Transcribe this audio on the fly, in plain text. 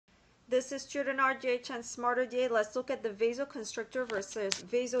This is StudentRDH and SmartRDH. Let's look at the vasoconstrictor versus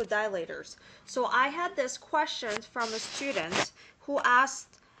vasodilators. So I had this question from a student who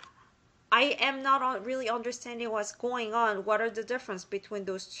asked, I am not really understanding what's going on. What are the difference between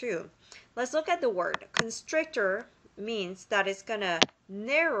those two? Let's look at the word. Constrictor means that it's going to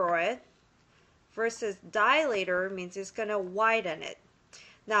narrow it versus dilator means it's going to widen it.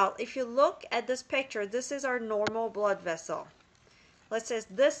 Now, if you look at this picture, this is our normal blood vessel. Let's say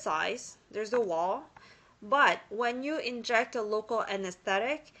this size, there's the wall, but when you inject a local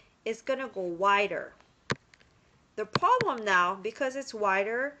anesthetic, it's going to go wider. The problem now, because it's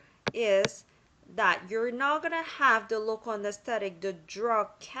wider, is that you're not going to have the local anesthetic, the drug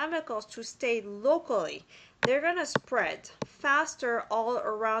chemicals to stay locally. They're going to spread faster all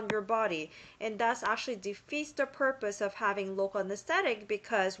around your body, and that actually defeats the purpose of having local anesthetic,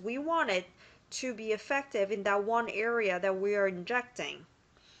 because we want it to be effective in that one area that we are injecting.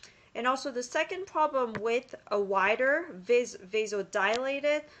 And also the second problem with a wider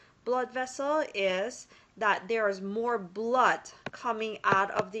vasodilated blood vessel is that there is more blood coming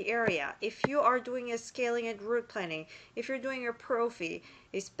out of the area. If you are doing a scaling and root planning, if you're doing a prophy,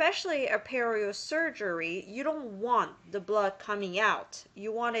 especially a perio surgery, you don't want the blood coming out.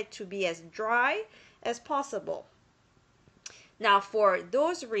 You want it to be as dry as possible. Now, for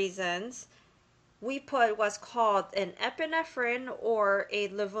those reasons, we put what's called an epinephrine or a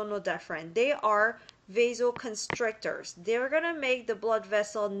levonorepinephrine. They are vasoconstrictors. They're going to make the blood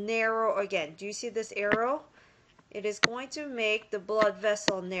vessel narrow again. Do you see this arrow? It is going to make the blood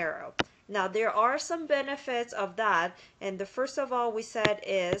vessel narrow. Now, there are some benefits of that, and the first of all we said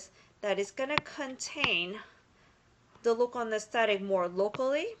is that it's going to contain the local anesthetic more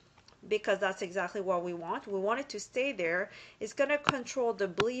locally, because that's exactly what we want. We want it to stay there. It's going to control the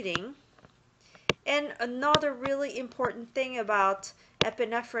bleeding. And another really important thing about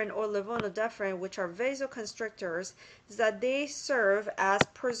epinephrine or levonorepinephrine, which are vasoconstrictors, is that they serve as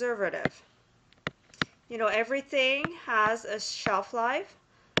preservative. You know, everything has a shelf life,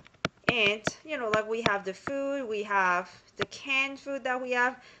 and you know, like we have the food, we have the canned food that we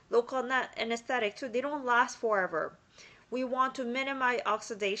have, local anesthetic too, they don't last forever. We want to minimize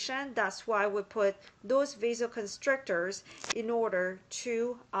oxidation. That's why we put those vasoconstrictors in order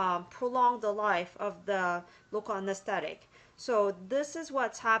to prolong the life of the local anesthetic. So this is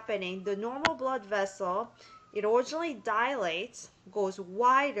what's happening. The normal blood vessel, it originally dilates, goes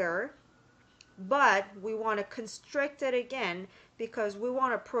wider, but we want to constrict it again because we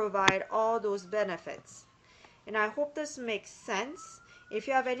want to provide all those benefits. And I hope this makes sense. If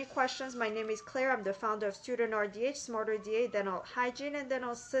you have any questions, my name is Claire. I'm the founder of StudentRDH, SmartRDH, Dental Hygiene, and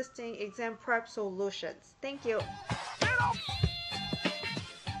Dental Assisting Exam Prep Solutions. Thank you.